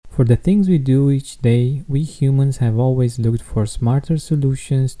For the things we do each day, we humans have always looked for smarter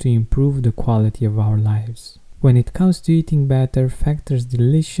solutions to improve the quality of our lives. When it comes to eating better, Factor's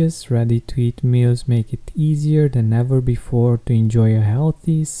delicious, ready-to-eat meals make it easier than ever before to enjoy a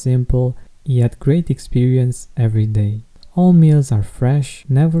healthy, simple, yet great experience every day. All meals are fresh,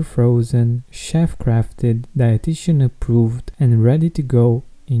 never frozen, chef-crafted, dietitian approved, and ready to go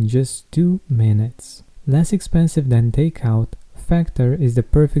in just 2 minutes. Less expensive than takeout, Factor is the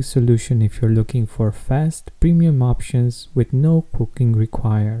perfect solution if you're looking for fast, premium options with no cooking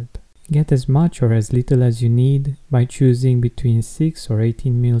required. Get as much or as little as you need by choosing between 6 or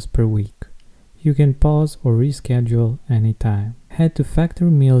 18 meals per week. You can pause or reschedule anytime. Head to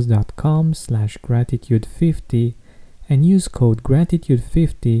factormeals.com/gratitude50 and use code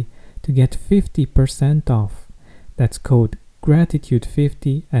gratitude50 to get 50% off. That's code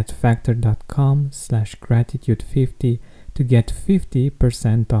gratitude50 at factor.com/gratitude50 to get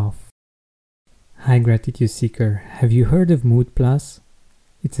 50% off. Hi Gratitude Seeker, have you heard of Mood Plus?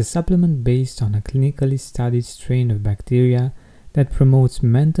 It's a supplement based on a clinically studied strain of bacteria that promotes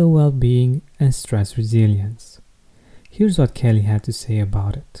mental well-being and stress resilience. Here's what Kelly had to say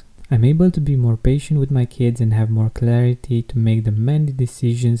about it. I'm able to be more patient with my kids and have more clarity to make the many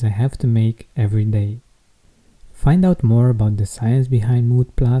decisions I have to make every day. Find out more about the science behind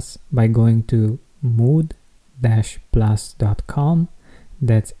Mood Plus by going to mood-plus.com.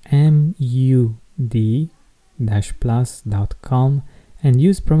 That's MUD-plus.com and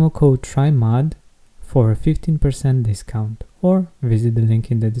use promo code TRYMOD for a 15% discount, or visit the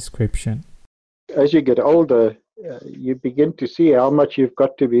link in the description. As you get older, you begin to see how much you've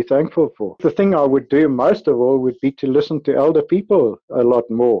got to be thankful for. The thing I would do most of all would be to listen to elder people a lot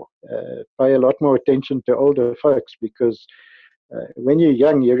more, pay a lot more attention to older folks, because when you're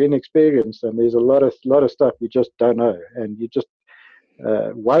young, you're inexperienced, and there's a lot of stuff you just don't know, and you just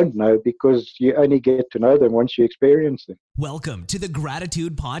won't know because you only get to know them once you experience them. Welcome to the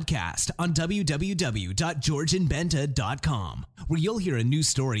Gratitude Podcast on www.georgianbenta.com, where you'll hear a new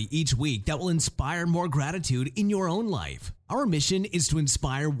story each week that will inspire more gratitude in your own life. Our mission is to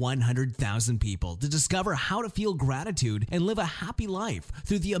inspire 100,000 people to discover how to feel gratitude and live a happy life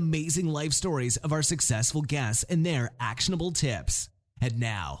through the amazing life stories of our successful guests and their actionable tips. And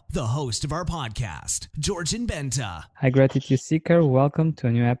now, the host of our podcast, Georgian Benta. Hi, Gratitude Seeker. Welcome to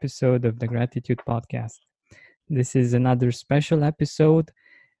a new episode of the Gratitude Podcast. This is another special episode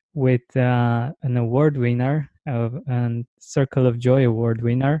with an award winner, a Circle of Joy award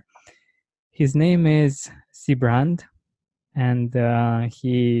winner. His name is Sybrand, and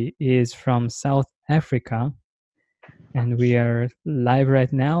he is from South Africa. And we are live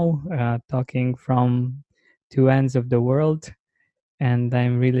right now, talking from two ends of the world. And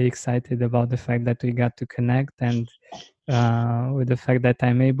I'm really excited about the fact that we got to connect, and with the fact that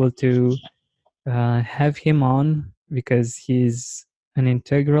I'm able to have him on, because he's an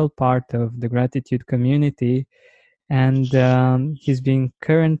integral part of the gratitude community, and he's been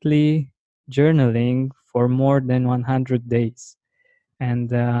currently journaling for more than 100 days.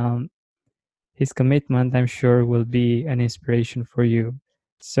 And his commitment, I'm sure, will be an inspiration for you.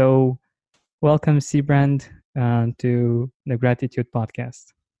 So welcome, Sybrand, to the Gratitude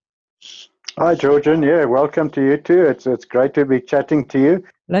Podcast. Hi, Georgian. Yeah, welcome to you too. It's great to be chatting to you.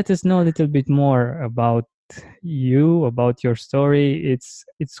 Let us know a little bit more about you, about your story. It's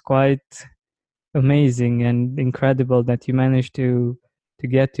quite amazing and incredible that you managed to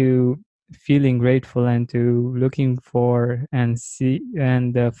get to feeling grateful and to looking for and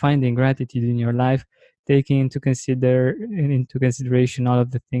finding gratitude in your life, taking into consideration all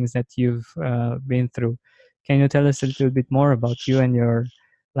of the things that you've been through. Can you tell us a little bit more about you and your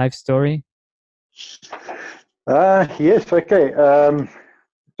life story? Yes, okay.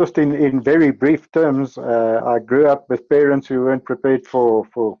 Just in very brief terms, I grew up with parents who weren't prepared for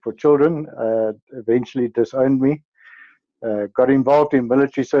children, eventually disowned me. Got involved in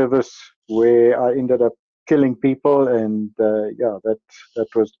military service where I ended up killing people, and that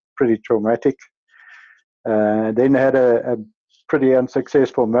was pretty traumatic. Then had a pretty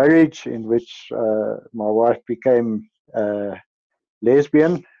unsuccessful marriage in which my wife became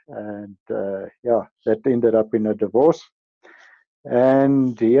lesbian, and that ended up in a divorce.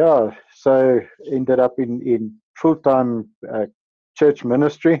 And so ended up in full-time church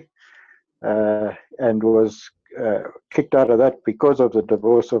ministry, and was kicked out of that because of the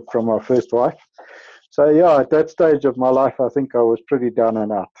divorce from my first wife. So at that stage of my life, I think I was pretty down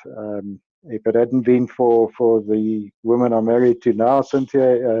and out. If it hadn't been for the woman I'm married to now,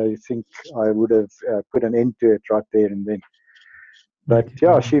 Cynthia, I think I would have put an end to it right there and then. But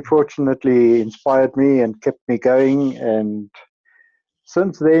she fortunately inspired me and kept me going, and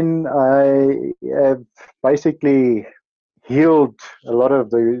since then, I have basically healed a lot of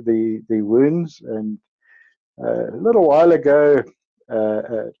the wounds. And a little while ago,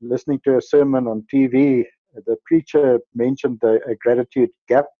 listening to a sermon on TV, the preacher mentioned a gratitude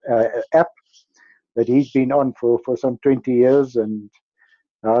app that he's been on for some 20 years, and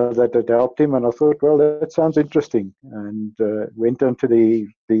how that had helped him. And I thought, well, that sounds interesting, and went onto the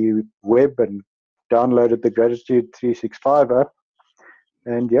web and downloaded the Gratitude 365 app.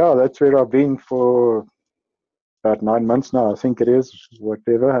 And yeah, that's where I've been for about 9 months now, I think it is,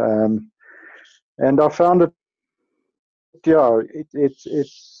 whatever. And I found it, yeah,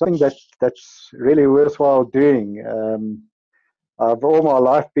 it's something that's really worthwhile doing. I've all my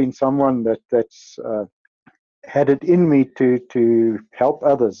life been someone that's had it in me to help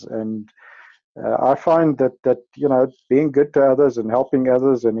others, and I find that being good to others and helping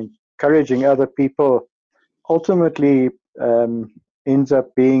others and encouraging other people ultimately ends up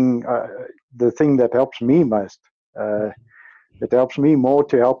being the thing that helps me most. It helps me more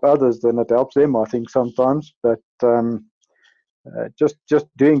to help others than it helps them, I think, sometimes. But just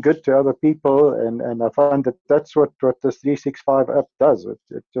doing good to other people, and I find that that's what this 365 app does.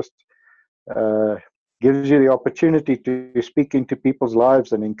 It just uh, gives you the opportunity to speak into people's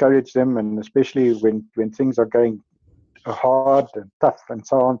lives and encourage them, and especially when things are going hard and tough and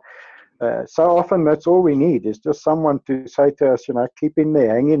so on. So often that's all we need, is just someone to say to us, keep in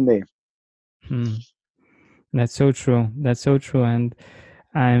there, hang in there. Hmm. That's so true. That's so true. And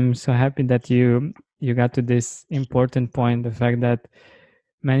I'm so happy that you got to this important point, the fact that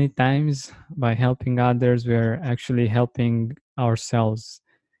many times by helping others, we're actually helping ourselves.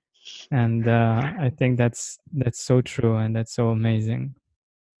 And I think that's so true, and that's so amazing.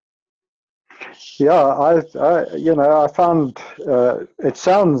 Yeah, I found it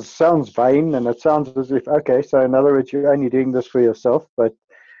sounds vain, and it sounds as if, okay, so in other words, you're only doing this for yourself, but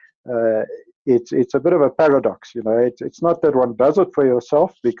uh, it's a bit of a paradox. It's not that one does it for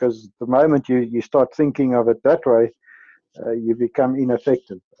yourself, because the moment you start thinking of it that way, you become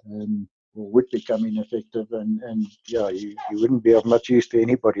ineffective, or would become ineffective, and yeah, you wouldn't be of much use to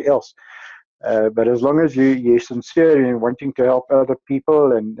anybody else. But as long as you're sincere in wanting to help other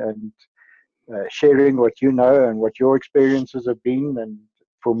people, and sharing what you know and what your experiences have been, and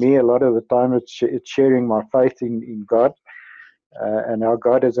for me, a lot of the time, it's sharing my faith in God, and how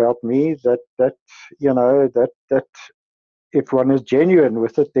God has helped me. That if one is genuine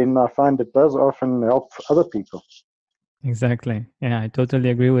with it, then I find it does often help other people. Exactly. Yeah, I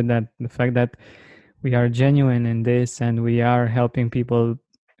totally agree with that. The fact that we are genuine in this and we are helping people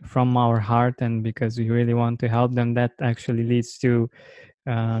from our heart and because we really want to help them, that actually leads to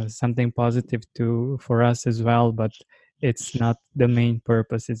something positive to for us as well. But it's not the main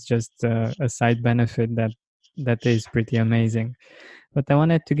purpose. It's just a side benefit that is pretty amazing. But I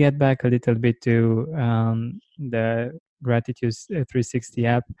wanted to get back a little bit to the Gratitude 360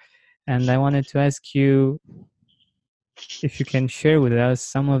 app, and I wanted to ask you if you can share with us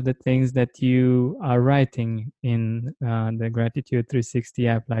some of the things that you are writing in the Gratitude 360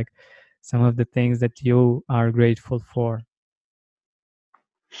 app, like some of the things that you are grateful for.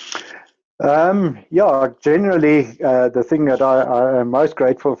 Yeah, generally, the thing that I am most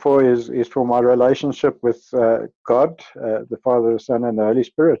grateful for is for my relationship with God, the Father, the Son, and the Holy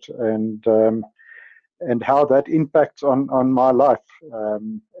Spirit, and how that impacts on my life,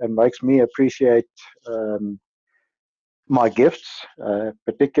 and makes me appreciate my gifts,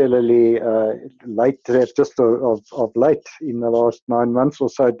 particularly late, just of late, in the last 9 months or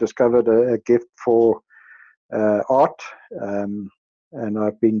so, discovered a gift for art, and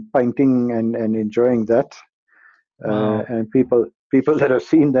I've been painting and enjoying that. Wow. And people that have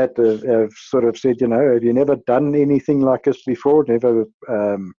seen that have sort of said, have you never done anything like this before? Never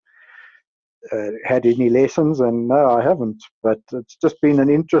had any lessons? And no, I haven't. But it's just been an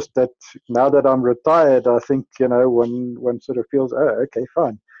interest that now that I'm retired, I think one sort of feels, oh, okay,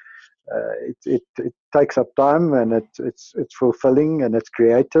 fine. It takes up time, and it's fulfilling, and it's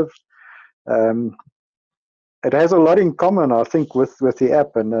creative. Um, it has a lot in common, I think, with the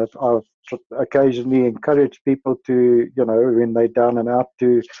app, and I've occasionally encouraged people to, when they're down and out,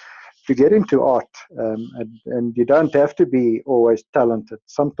 to get into art, and you don't have to be always talented.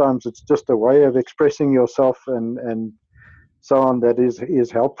 Sometimes it's just a way of expressing yourself, and so on, that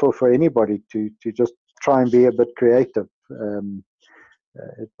is helpful for anybody to just try and be a bit creative.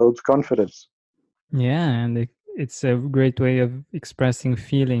 It builds confidence. Yeah, and it's a great way of expressing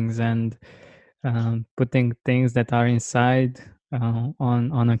feelings and putting things that are inside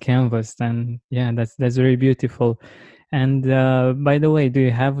on a canvas. And yeah, that's very beautiful. And by the way, do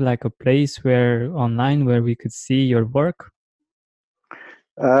you have like a place where online where we could see your work?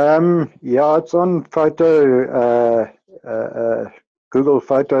 Yeah, it's on photo, Google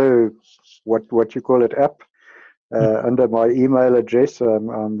Photo, what you call it, app. Under my email address,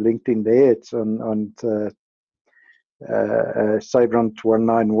 I'm linked in there. It's on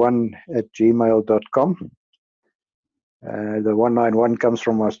Sybrand191 at gmail.com. The 191 comes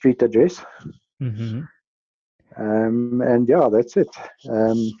from my street address. Mm-hmm. And yeah, that's it.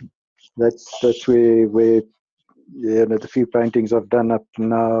 That's where the few paintings I've done up to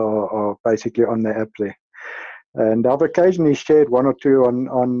now are basically on the app there. And I've occasionally shared one or two on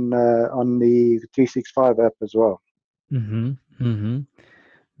the 365 app as well. Mm-hmm. Mm-hmm.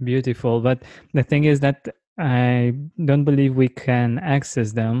 Beautiful. But the thing is that I don't believe we can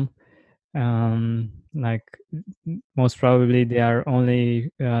access them. Like most probably they are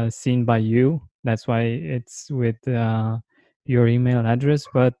only seen by you. That's why it's with your email address.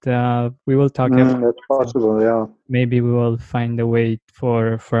 But we will talk about That's it. So possible, yeah. maybe we will find a way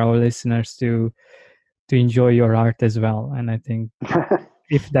for our listeners to enjoy your art as well. And I think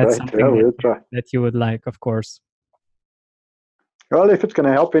if that's Right, yeah, something we'll try. that you would like, of course. Well, if it's going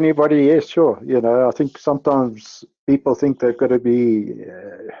to help anybody, yes, sure. I think sometimes people think they've got to be,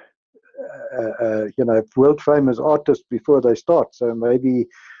 world famous artists before they start. So maybe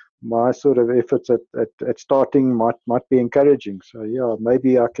my sort of efforts at starting might be encouraging. So yeah,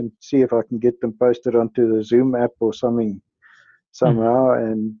 maybe I can see if I can get them posted onto the Zoom app or something somehow,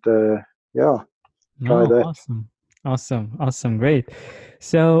 and yeah, try No, that. awesome, great.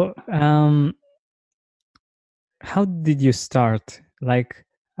 So, how did you start? Like,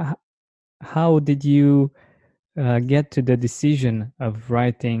 h- how did you get to the decision of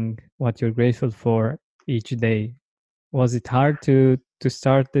writing what you're grateful for each day? Was it hard to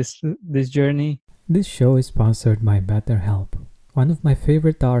start this journey? This show is sponsored by BetterHelp. One of my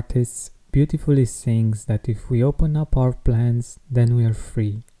favorite artists beautifully sings that if we open up our plans, then we are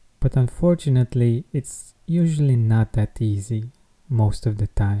free. But unfortunately, it's usually not that easy, most of the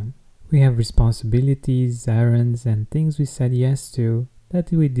time. We have responsibilities, errands, and things we said yes to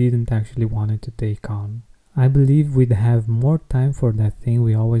that we didn't actually want to take on. I believe we'd have more time for that thing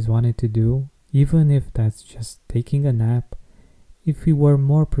we always wanted to do, even if that's just taking a nap, if we were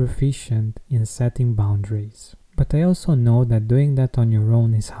more proficient in setting boundaries. But I also know that doing that on your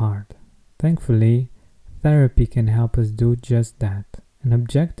own is hard. Thankfully, therapy can help us do just that. An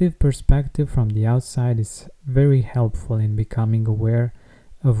objective perspective from the outside is very helpful in becoming aware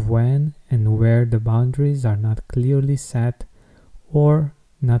of when and where the boundaries are not clearly set or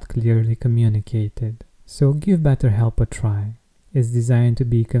not clearly communicated. So give BetterHelp a try. It's designed to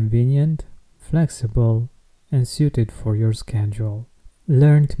be convenient, flexible, and suited for your schedule.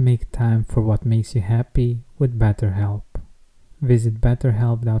 Learn to make time for what makes you happy with BetterHelp. Visit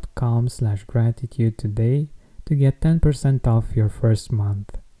betterhelp.com/gratitude today to get 10% off your first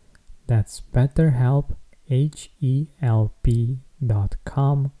month. That's BetterHelp,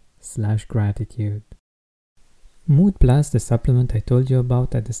 HELP.com/gratitude. Mood Plus, the supplement I told you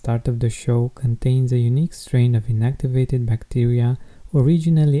about at the start of the show, contains a unique strain of inactivated bacteria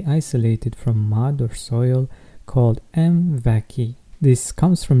originally isolated from mud or soil called M. vaccae. This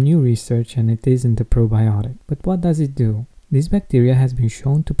comes from new research and it isn't a probiotic. But what does it do? This bacteria has been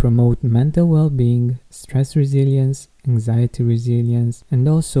shown to promote mental well-being, stress resilience, anxiety resilience, and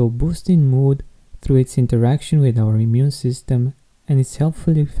also boosting mood through its interaction with our immune system and its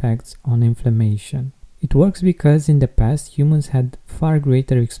helpful effects on inflammation. It works because in the past humans had far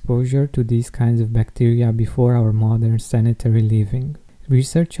greater exposure to these kinds of bacteria before our modern sanitary living.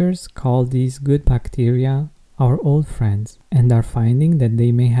 Researchers call these good bacteria our old friends and are finding that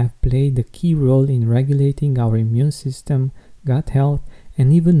they may have played a key role in regulating our immune system, gut health,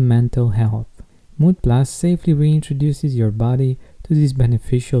 and even mental health. Mood Plus safely reintroduces your body to these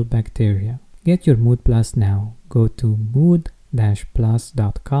beneficial bacteria. Get your Mood Plus now. Go to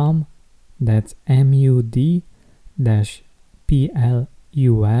mood-plus.com, that's MUD-PLUS.com,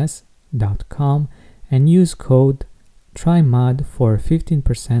 and use code TRYMUD for a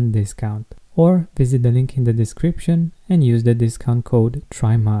 15% discount. Or visit the link in the description and use the discount code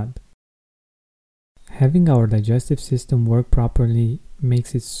TRYMUD. Having our digestive system work properly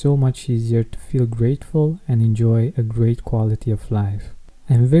makes it so much easier to feel grateful and enjoy a great quality of life.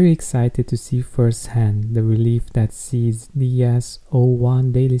 I'm very excited to see firsthand the relief that Seed's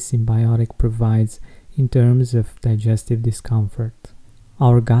DS-01 Daily Symbiotic provides in terms of digestive discomfort.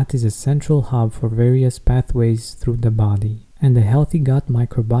 Our gut is a central hub for various pathways through the body, and a healthy gut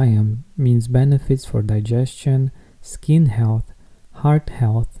microbiome means benefits for digestion, skin health, heart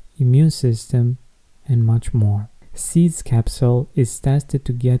health, immune system, and much more. Seed's capsule is tested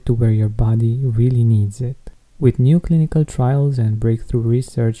to get to where your body really needs it. With new clinical trials and breakthrough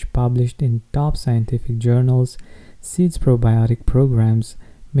research published in top scientific journals, Seed's probiotic programs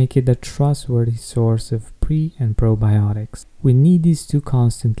make it a trustworthy source of pre and probiotics. We need these two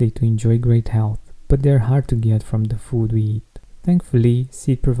constantly to enjoy great health, but they're hard to get from the food we eat. Thankfully,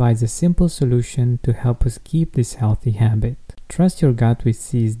 Seed provides a simple solution to help us keep this healthy habit. Trust your gut with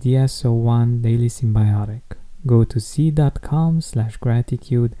Seed's DSO1 Daily Symbiotic. Go to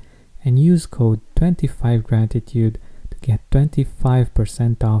seed.com/gratitude and use code 25gratitude to get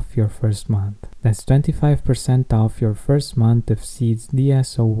 25% off your first month. That's 25% off your first month of Seed's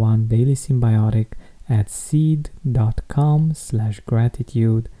DSO1 Daily Symbiotic at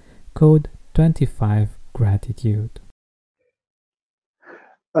seed.com/gratitude, code 25gratitude.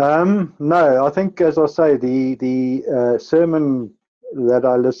 No, I think, as I say, the sermon that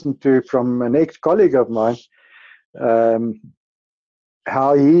I listened to from an ex-colleague of mine,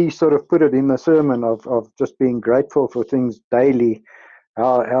 how he sort of put it in the sermon of just being grateful for things daily,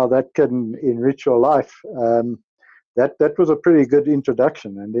 how that can enrich your life. That was a pretty good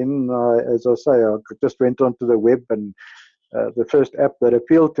introduction. And then, as I say, I just went onto the web, and the first app that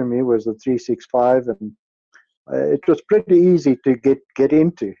appealed to me was the 365, and it was pretty easy to get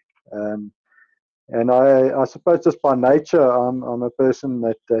into. And I suppose just by nature, I'm a person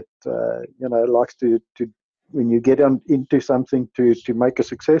that likes to when you get into something to make a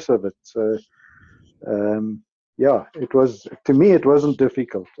success of it. So it was, to me, it wasn't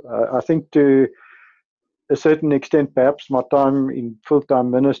difficult. I think to a certain extent, perhaps my time in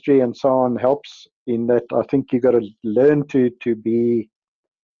full-time ministry and so on helps in that. I think you got to learn to be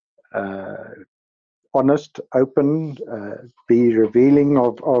honest, open, be revealing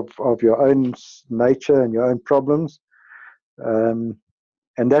of your own nature and your own problems.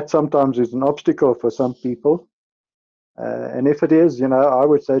 And that sometimes is an obstacle for some people. And if it is, I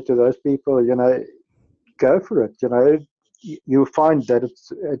would say to those people, go for it. You'll find that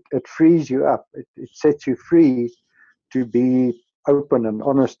it frees you up. It sets you free to be open and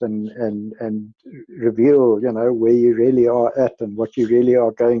honest and reveal, where you really are at and what you really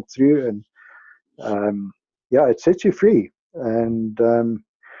are going through. And it sets you free. And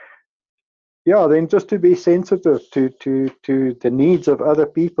then just to be sensitive to the needs of other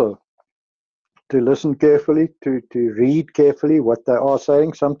people, to listen carefully, to read carefully what they are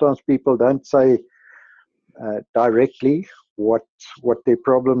saying. Sometimes people don't say directly what their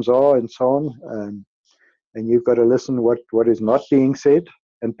problems are and so on, and you've got to listen what is not being said.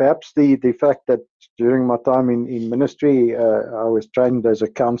 And perhaps the fact that during my time in ministry, I was trained as a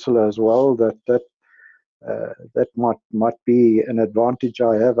counselor as well, that might be an advantage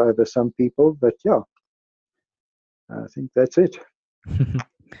I have over some people. But I think that's it.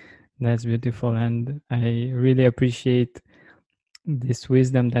 That's beautiful, and I really appreciate this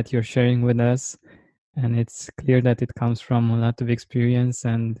wisdom that you're sharing with us. And it's clear that it comes from a lot of experience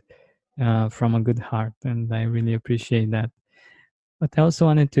and from a good heart, and I really appreciate that. But I also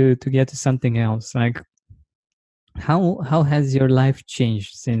wanted to get to something else, like how has your life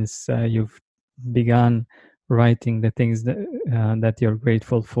changed since you've begun writing the things that you're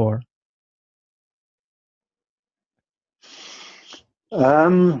grateful for?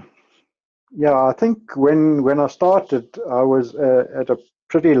 I think when I started, I was at a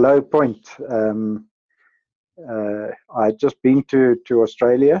pretty low point. I'd just been to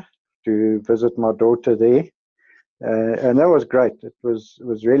Australia to visit my daughter there, and that was great. It was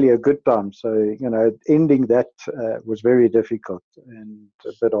really a good time. So ending that was very difficult and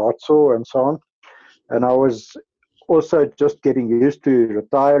a bit heartsore and so on. And I was also just getting used to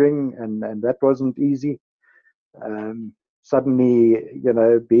retiring, and that wasn't easy. Suddenly,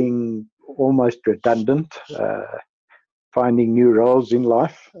 being almost redundant, finding new roles in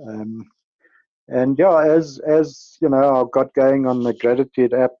life. And as I got going on the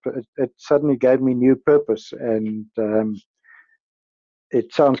Gratitude app, it suddenly gave me new purpose. And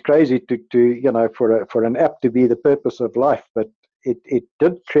it sounds crazy to for an app to be the purpose of life, but it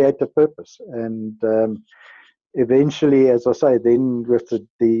did create a purpose. And eventually, as I say, then with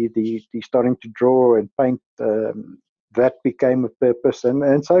the starting to draw and paint, that became a purpose.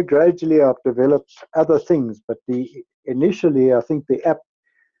 And so gradually I've developed other things, but initially I think the app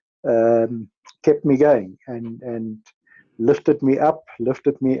kept me going and lifted me up,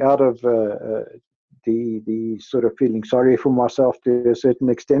 lifted me out of the sort of feeling sorry for myself to a certain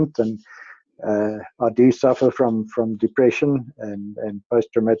extent. And I do suffer from depression and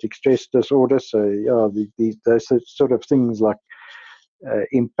post-traumatic stress disorder. So those sort of things like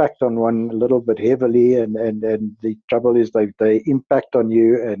impact on one a little bit heavily, and the trouble is they impact on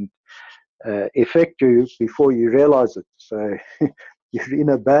you and affect you before you realize it. So you're in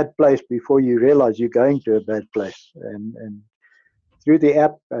a bad place before you realize you're going to a bad place. And through the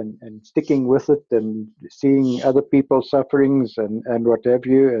app and sticking with it and seeing other people's sufferings and what have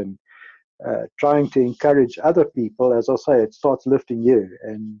you, and trying to encourage other people, as I say, it starts lifting you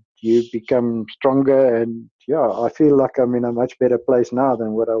and you become stronger. And yeah, I feel like I'm in a much better place now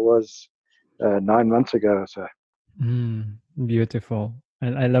than what I was 9 months ago or so. Beautiful.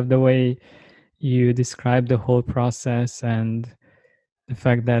 I love the way you describe the whole process and the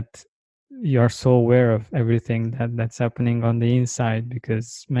fact that you're so aware of everything that's happening on the inside,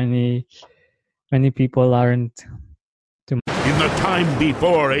 because many people aren't. In the time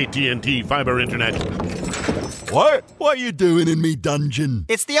before AT&T fiber internet. What? What are you doing in me dungeon?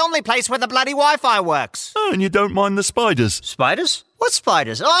 It's the only place where the bloody Wi-Fi works. Oh, and you don't mind the spiders? Spiders? What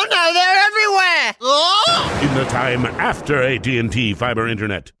spiders? Oh no, they're everywhere! Oh! In the time after AT&T fiber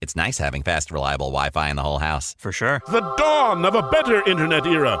internet. It's nice having fast, reliable Wi-Fi in the whole house. For sure. The dawn of a better internet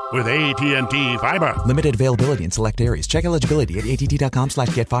era with AT&T fiber. Limited availability in select areas. Check eligibility at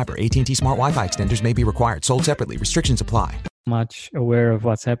att.com/getfiber. AT&T Smart Wi-Fi extenders may be required. Sold separately. Restrictions apply. Much aware of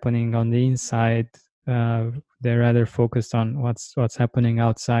what's happening on the inside. They're rather focused on what's happening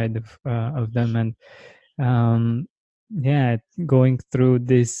outside of them, and going through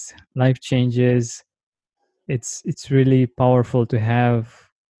these life changes, it's really powerful to have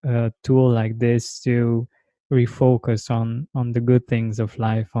a tool like this to refocus on the good things of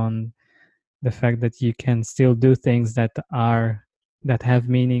life, on the fact that you can still do things that have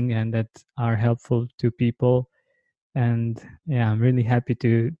meaning and that are helpful to people. And I'm really happy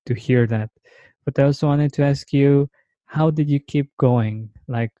to hear that. But I also wanted to ask you, how did you keep going?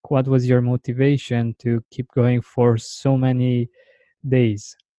 Like, what was your motivation to keep going for so many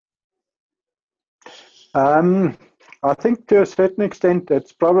days? I think to a certain extent,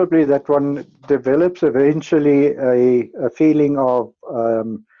 it's probably that one develops eventually a feeling of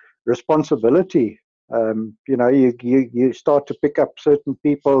responsibility. You start to pick up certain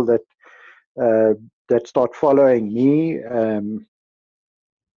people that start following me.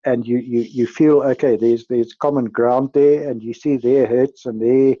 And you feel, okay, there's common ground there, and you see their hurts and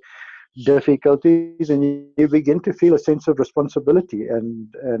their difficulties, and you begin to feel a sense of responsibility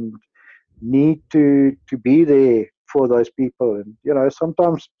and need to be there for those people. And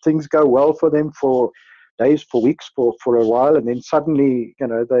sometimes things go well for them for days, for weeks, for a while, and then suddenly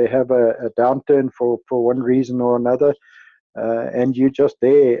they have a downturn for one reason or another, and you're just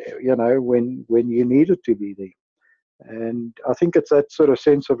there when you needed to be there. And I think it's that sort of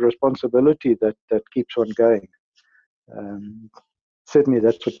sense of responsibility that keeps one going. Certainly,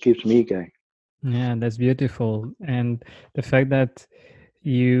 that's what keeps me going. Yeah, that's beautiful. And the fact that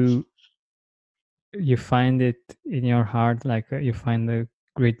you find it in your heart, like you find a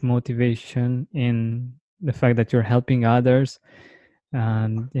great motivation in the fact that you're helping others.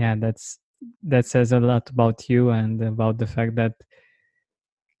 And that says a lot about you and about the fact that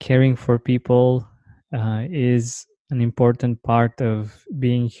caring for people is an important part of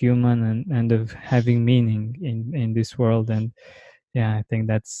being human and of having meaning in this world. And I think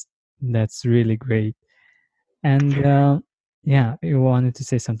that's really great. And you wanted to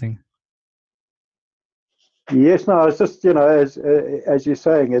say something. Yes, no, it's just as you're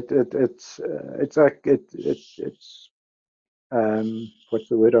saying, it's like it's what's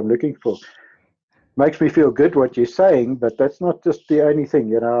the word I'm looking for? Makes me feel good what you're saying, but that's not just the only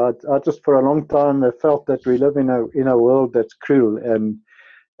thing. I just for a long time have felt that we live in a world that's cruel and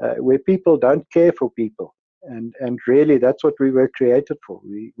where people don't care for people, and really that's what we were created for.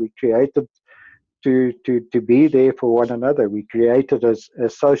 We created to be there for one another. We created as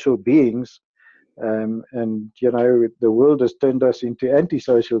social beings, and the world has turned us into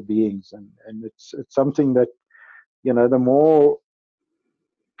antisocial beings, and it's something that the more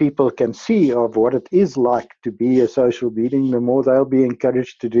people can see of what it is like to be a social being, the more they'll be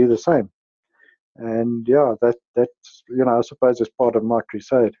encouraged to do the same. And that's I suppose is part of my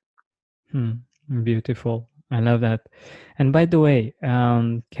crusade. Beautiful. I love that. And by the way,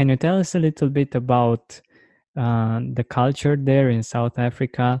 can you tell us a little bit about the culture there in South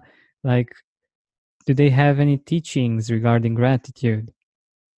Africa? Like, do they have any teachings regarding gratitude?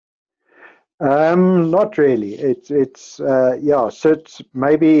 Not really. It's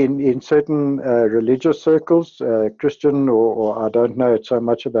maybe in certain religious circles, Christian or I don't know so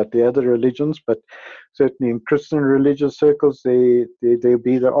much about the other religions, but certainly in Christian religious circles, there'll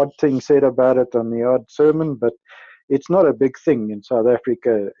be the odd thing said about it on the odd sermon, but it's not a big thing in South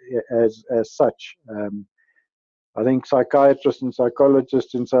Africa as such. I think psychiatrists and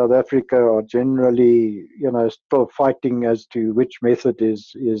psychologists in South Africa are generally, still fighting as to which method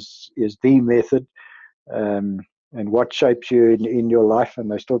is the method. what shapes you in your life,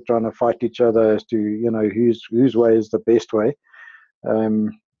 and they're still trying to fight each other as to whose way is the best way.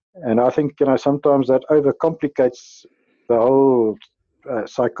 And I think sometimes that overcomplicates the whole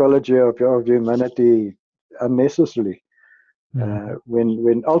psychology of humanity unnecessarily.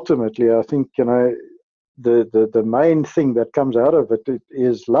 When ultimately I think the main thing that comes out of it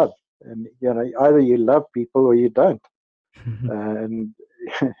is love, and either you love people or you don't, and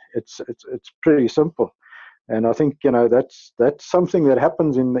it's pretty simple. And I think that's something that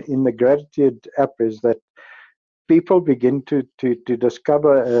happens in the gratitude app, is that people begin to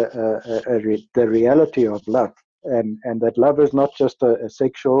discover the reality of love, and that love is not just a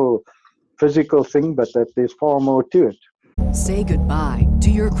sexual, physical thing, but that there's far more to it. Say goodbye to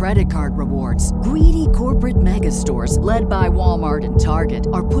your credit card rewards. Greedy corporate mega stores, led by Walmart and Target,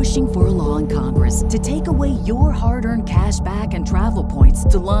 are pushing for a law in Congress to take away your hard-earned cash back and travel points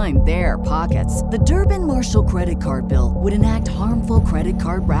to line their pockets. The Durbin-Marshall credit card bill would enact harmful credit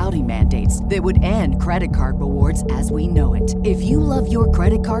card routing mandates that would end credit card rewards as we know it. If you love your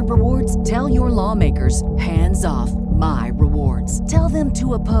credit card rewards, tell your lawmakers, hands off my rewards. Tell them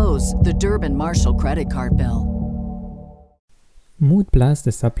to oppose the Durbin-Marshall credit card bill. Mood Plus,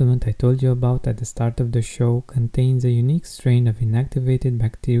 the supplement I told you about at the start of the show, contains a unique strain of inactivated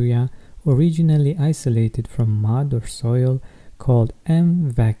bacteria originally isolated from mud or soil called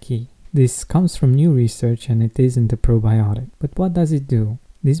M. vaccae. This comes from new research and it isn't a probiotic. But what does it do?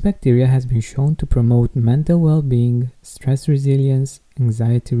 This bacteria has been shown to promote mental well-being, stress resilience,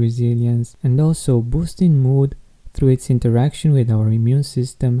 anxiety resilience, and also boosting mood through its interaction with our immune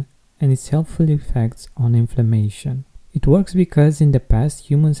system and its helpful effects on inflammation. It works because in the past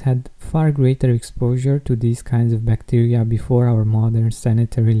humans had far greater exposure to these kinds of bacteria before our modern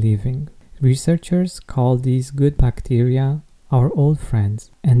sanitary living. Researchers call these good bacteria our old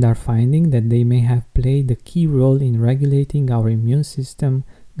friends and are finding that they may have played a key role in regulating our immune system,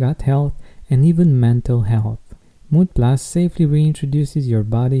 gut health, and even mental health. Mood Plus safely reintroduces your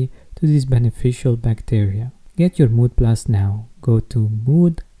body to these beneficial bacteria. Get your Mood Plus now. Go to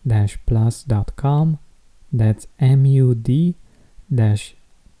mood-plus.com. That's MUD-PLUS.com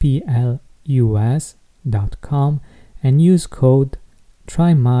and use code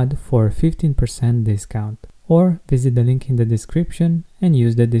TRYMUD for a 15% discount, or visit the link in the description and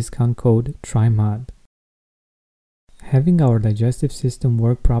use the discount code TRYMUD. Having our digestive system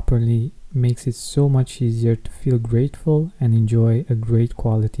work properly makes it so much easier to feel grateful and enjoy a great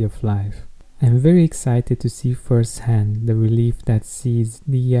quality of life. I'm very excited to see firsthand the relief that Seed's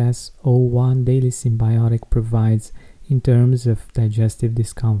DS-01 Daily Symbiotic provides in terms of digestive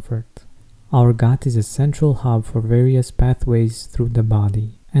discomfort. Our gut is a central hub for various pathways through the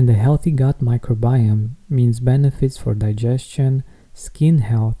body, and a healthy gut microbiome means benefits for digestion, skin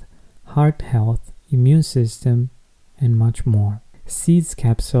health, heart health, immune system, and much more. Seed's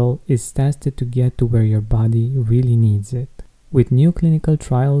capsule is tested to get to where your body really needs it. With new clinical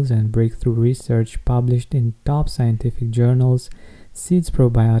trials and breakthrough research published in top scientific journals, Seed's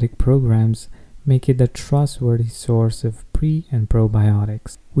probiotic programs make it a trustworthy source of pre- and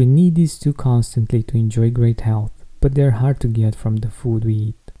probiotics. We need these two constantly to enjoy great health, but they're hard to get from the food we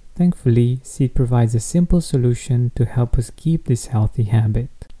eat. Thankfully, Seed provides a simple solution to help us keep this healthy habit.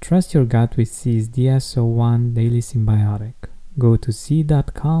 Trust your gut with Seed's DS-01 Daily Symbiotic. Go to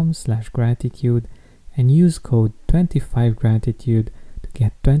seed.com/gratitude and use code 25gratitude to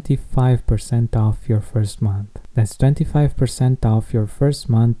get 25% off your first month. That's 25% off your first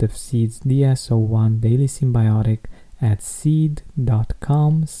month of Seed's DS-01 Daily Symbiotic at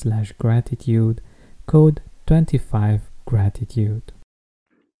seed.com/gratitude, code 25gratitude.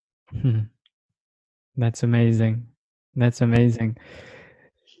 That's amazing. That's amazing.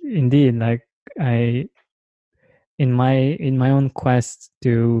 Indeed, like in my own quest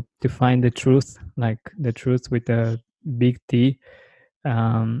to find the truth, like the truth with a big T,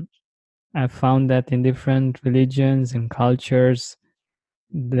 I found that in different religions and cultures,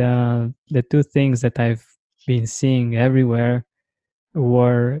 the two things that I've been seeing everywhere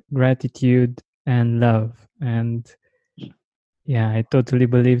were gratitude and love. And yeah, I totally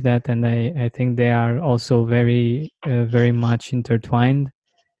believe that, and I think they are also very very much intertwined.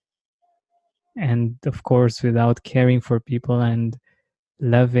 And of course, without caring for people and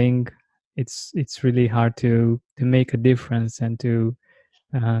loving, it's really hard to make a difference and to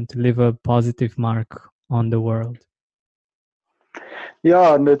leave a positive mark on the world.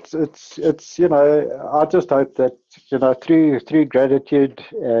 Yeah, and it's I just hope that through gratitude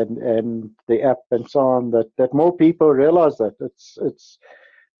and the app and so on, that more people realize that it's a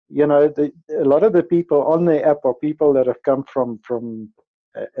lot of the people on the app are people that have come from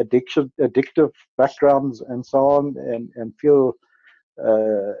addictive backgrounds and so on, and feel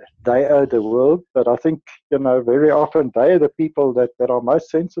they owe the world. But I think, very often they are the people that are most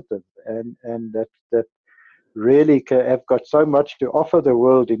sensitive, and that really have got so much to offer the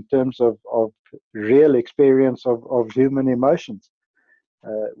world in terms of real experience of human emotions,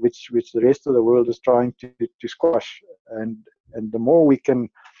 which the rest of the world is trying to squash. And the more we can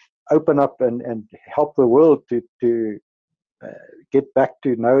open up and help the world to get back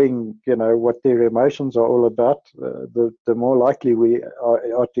to knowing, what their emotions are all about, the more likely we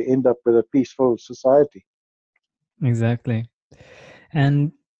are to end up with a peaceful society. Exactly.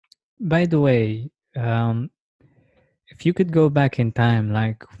 And by the way, if you could go back in time,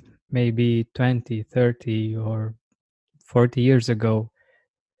 like maybe 20, 30, or 40 years ago,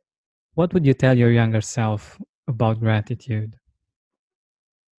 what would you tell your younger self about gratitude?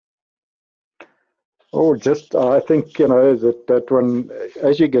 Oh, just I think, that when,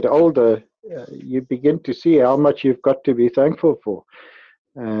 as you get older, you begin to see how much you've got to be thankful for.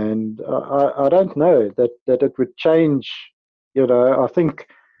 And I don't know that it would change. I think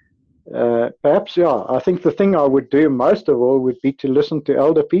perhaps, I think the thing I would do most of all would be to listen to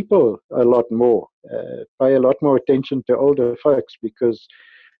elder people a lot more, pay a lot more attention to older folks, because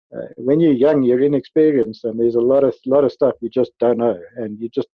when you're young, you're inexperienced, and there's a lot of stuff you just don't know, and you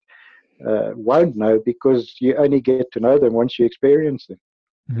just won't know, because you only get to know them once you experience them.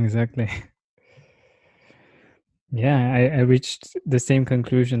 Exactly. Yeah, I reached the same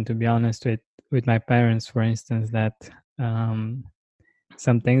conclusion, to be honest, with my parents, for instance, that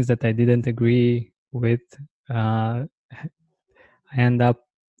some things that I didn't agree with, I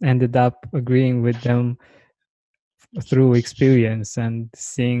ended up agreeing with them through experience and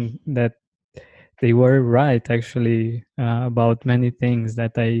seeing that they were right, actually, about many things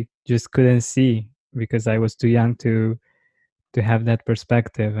that I just couldn't see because I was too young to have that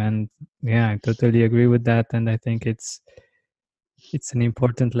perspective. And yeah, I totally agree with that, and I think it's an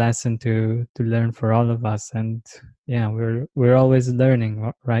important lesson to learn for all of us. And yeah, we're always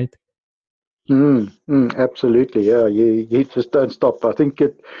learning, right? Absolutely, yeah. You just don't stop. I think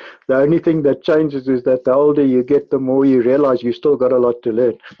the only thing that changes is that the older you get, the more you realize you still got a lot to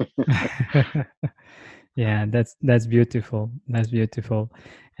learn. Yeah, that's beautiful. That's beautiful.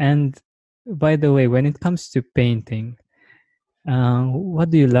 And by the way, when it comes to painting, what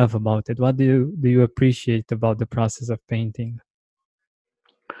do you love about it? What do you appreciate about the process of painting?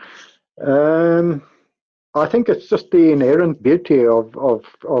 I think it's just the inherent beauty of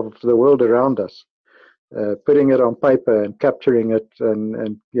the world around us. Putting it on paper and capturing it,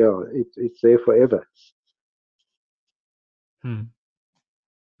 and it's there forever.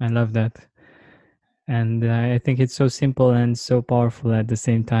 I love that. And I think it's so simple and so powerful at the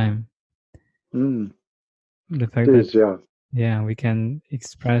same time. The fact It that, is, yeah. yeah, we can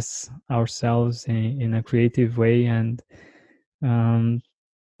express ourselves in a creative way. And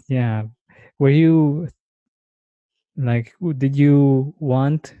yeah, were you like, did you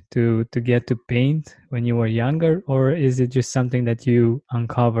want to get to paint when you were younger, or is it just something that you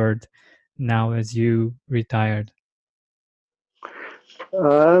uncovered now as you retired?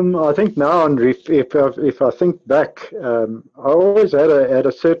 I think now, and if I think back, I always had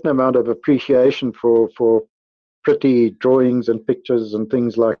a certain amount of appreciation for pretty drawings and pictures and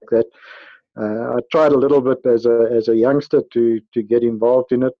things like that. I tried a little bit as a youngster to get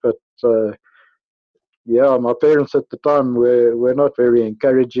involved in it, but yeah, my parents at the time were not very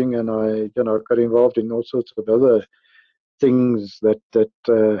encouraging, and I got involved in all sorts of other things that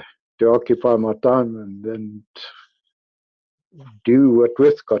to occupy my time, and do what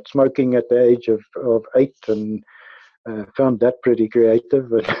with. Got smoking at the age of 8, and found that pretty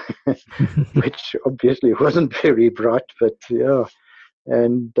creative, which obviously wasn't very bright, but yeah.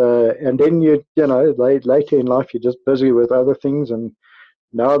 And then later in life you're just busy with other things. And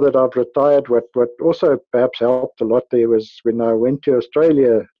now that I've retired, what also perhaps helped a lot there was when I went to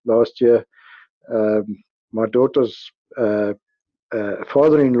Australia last year. My daughter's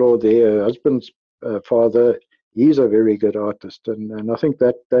father-in-law there, her husband's father, he's a very good artist, and I think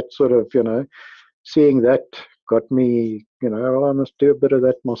that sort of seeing that got me, well, I must do a bit of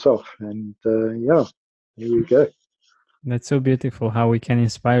that myself, and yeah, here we go. That's so beautiful how we can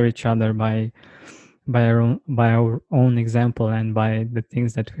inspire each other by our own example and by the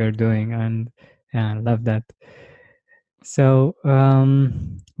things that we are doing. And yeah, I love that. So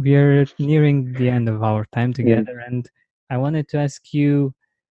we are nearing the end of our time together, and I wanted to ask you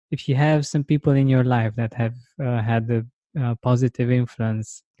if you have some people in your life that have had a positive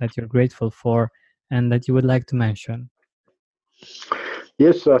influence that you're grateful for and that you would like to mention.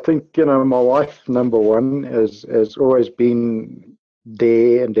 Yes, I think my wife, number one, has always been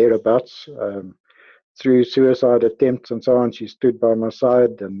there and thereabouts. Through suicide attempts and so on, she stood by my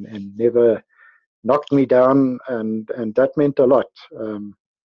side and never knocked me down, and that meant a lot.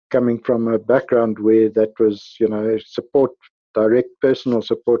 Coming from a background where that was, support, direct personal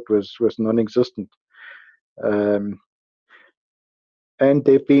support was non-existent. And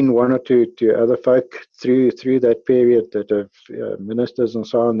there've been one or two other folk through that period that have ministers and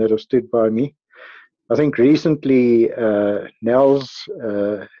so on that have stood by me. I think recently Nels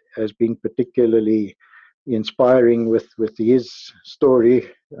has been particularly inspiring with his story,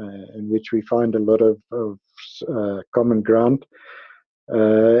 in which we find a lot of common ground.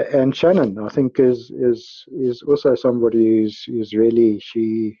 And Shannon, I think, is also somebody who's really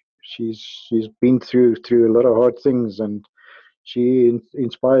she's been through a lot of hard things, and she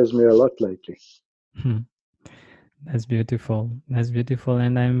inspires me a lot lately. That's beautiful.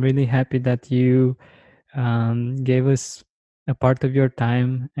 And I'm really happy that you gave us a part of your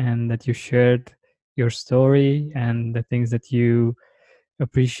time and that you shared your story and the things that you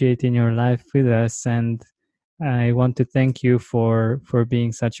appreciate in your life with us. And I want to thank you for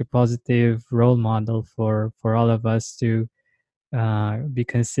being such a positive role model for all of us to be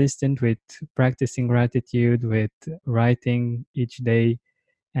consistent with practicing gratitude, with writing each day,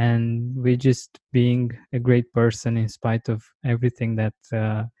 and with just being a great person in spite of everything that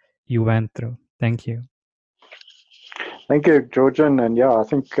you went through. Thank you. Thank you, Georgian. And yeah, I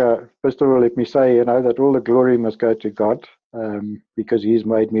think, first of all, let me say, that all the glory must go to God, because He's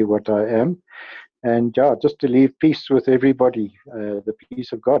made me what I am. And yeah, just to leave peace with everybody, the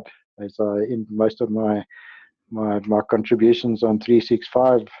peace of God, as in most of my contributions on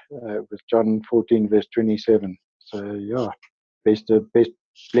 365 with John 14 verse 27. So yeah, best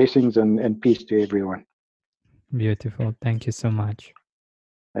blessings and peace to everyone. Beautiful. Thank you so much.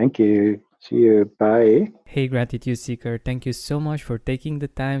 Thank you. See you. Bye. Hey, Gratitude Seeker. Thank you so much for taking the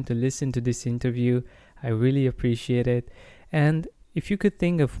time to listen to this interview. I really appreciate it. And if you could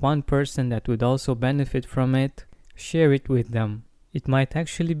think of one person that would also benefit from it, share it with them. It might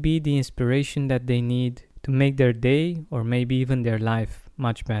actually be the inspiration that they need to make their day or maybe even their life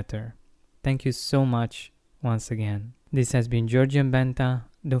much better. Thank you so much once again. This has been Georgian Benta.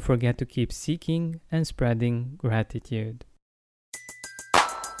 Don't forget to keep seeking and spreading gratitude.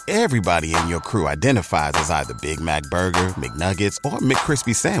 Everybody in your crew identifies as either Big Mac Burger, McNuggets, or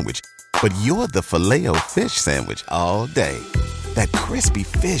McCrispy Sandwich. But you're the Filet-O-Fish Sandwich all day. That crispy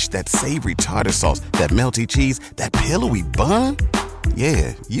fish, that savory tartar sauce, that melty cheese, that pillowy bun.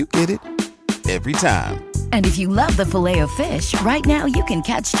 Yeah, you get it. Every time. And if you love the Filet-O-Fish, right now you can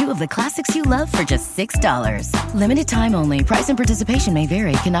catch two of the classics you love for just $6. Limited time only. Price and participation may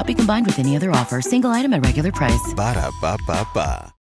vary. Cannot be combined with any other offer. Single item at regular price. Ba-da-ba-ba-ba.